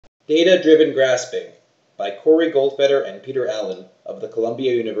Data-Driven Grasping by Corey Goldfeder and Peter Allen of the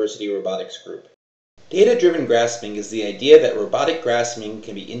Columbia University Robotics Group. Data-driven grasping is the idea that robotic grasping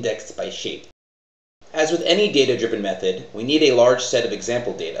can be indexed by shape. As with any data-driven method, we need a large set of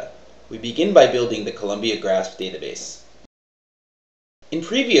example data. We begin by building the Columbia Grasp database. In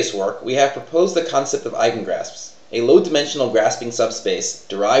previous work, we have proposed the concept of eigengrasps, a low-dimensional grasping subspace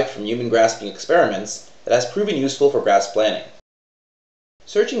derived from human grasping experiments that has proven useful for grasp planning.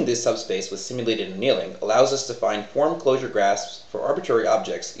 Searching this subspace with simulated annealing allows us to find form closure grasps for arbitrary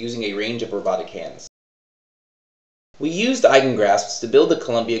objects using a range of robotic hands. We used eigengrasps to build the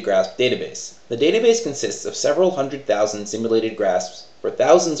Columbia Grasp database. The database consists of several 100,000 simulated grasps for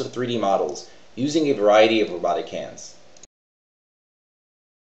thousands of 3D models using a variety of robotic hands.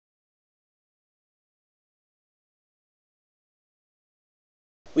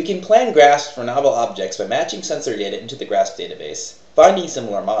 We can plan grasps for novel objects by matching sensor data into the grasp database, finding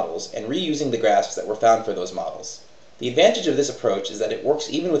similar models, and reusing the grasps that were found for those models. The advantage of this approach is that it works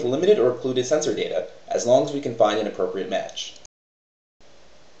even with limited or occluded sensor data, as long as we can find an appropriate match.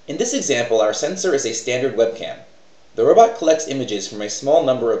 In this example, our sensor is a standard webcam. The robot collects images from a small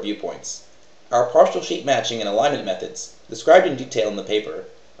number of viewpoints. Our partial shape matching and alignment methods, described in detail in the paper,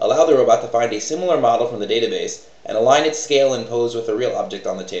 allow the robot to find a similar model from the database and align its scale and pose with a real object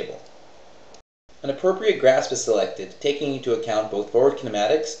on the table. An appropriate grasp is selected, taking into account both forward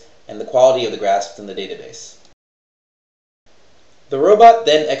kinematics and the quality of the grasps in the database. The robot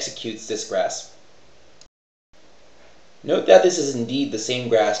then executes this grasp. Note that this is indeed the same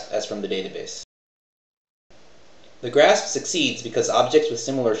grasp as from the database. The grasp succeeds because objects with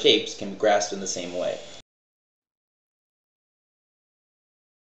similar shapes can be grasped in the same way.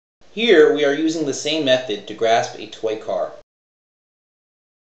 Here, we are using the same method to grasp a toy car.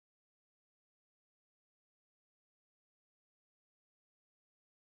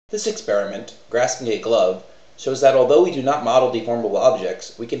 This experiment, grasping a glove, shows that although we do not model deformable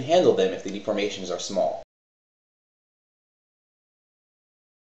objects, we can handle them if the deformations are small.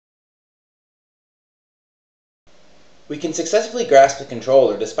 We can successfully grasp a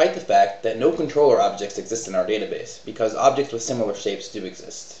controller despite the fact that no controller objects exist in our database, because objects with similar shapes do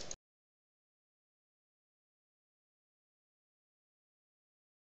exist.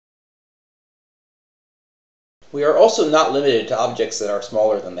 We are also not limited to objects that are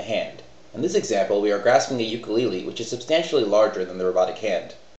smaller than the hand. In this example, we are grasping a ukulele, which is substantially larger than the robotic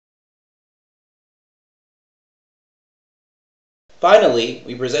hand. Finally,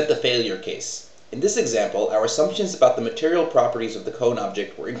 we present the failure case. In this example, our assumptions about the material properties of the cone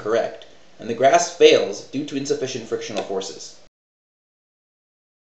object were incorrect, and the grasp fails due to insufficient frictional forces.